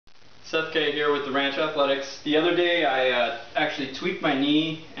Seth K here with the Ranch Athletics. The other day I actually tweaked my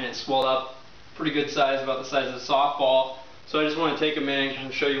knee and it swelled up pretty good size, about the size of a softball. So I just want to take a minute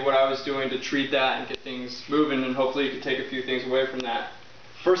and show you what I was doing to treat that and get things moving, and hopefully you can take a few things away from that.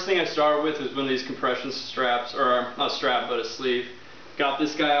 First thing I started with was one of these compression straps, or not a strap but a sleeve. Got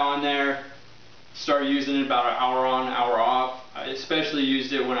this guy on there, started using it about an hour on, hour off. I especially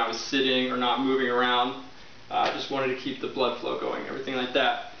used it when I was sitting or not moving around. Just wanted to keep the blood flow going, everything like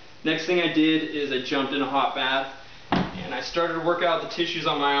that. Next thing I did is I jumped in a hot bath and I started to work out the tissues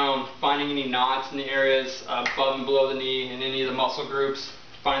on my own, finding any knots in the areas above and below the knee and any of the muscle groups,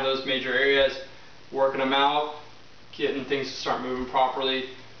 find those major areas, working them out, getting things to start moving properly.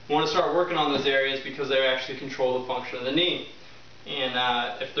 I want to start working on those areas because they actually control the function of the knee.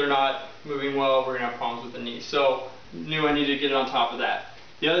 And if they're not moving well, we're going to have problems with the knee. So knew I needed to get on top of that.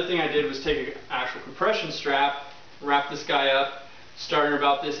 The other thing I did was take an actual compression strap, wrap this guy up, starting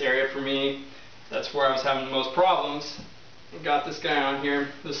about this area for me. That's where I was having the most problems. And got this guy on here.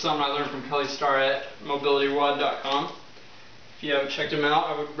 This is something I learned from Kelly Starr at mobilitywod.com. If you haven't checked him out,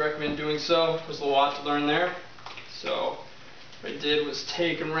 I would recommend doing so. There's a lot to learn there. So what I did was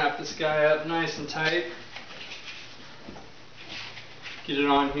take and wrap this guy up nice and tight. Get it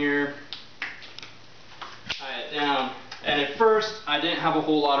on here, tie it down. And at first, I didn't have a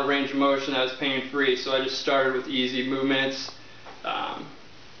whole lot of range of motion. I was pain-free, so I just started with easy movements,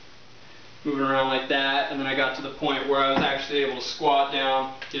 moving around like that, and then I got to the point where I was actually able to squat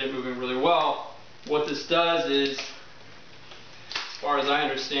down, get it moving really well. What this does is, as far as I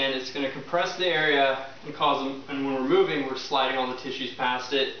understand, it's going to compress the area and cause them, and when we're moving, we're sliding all the tissues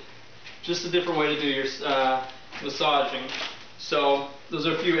past it. Just a different way to do your massaging. So those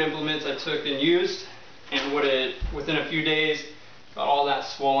are a few implements I took and used, and within a few days, got all that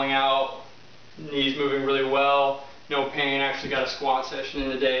swelling out, knees moving really well, no pain. Actually got a squat session in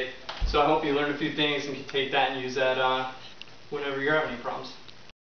the day. So I hope you learned a few things and can take that and use that whenever you're having any problems.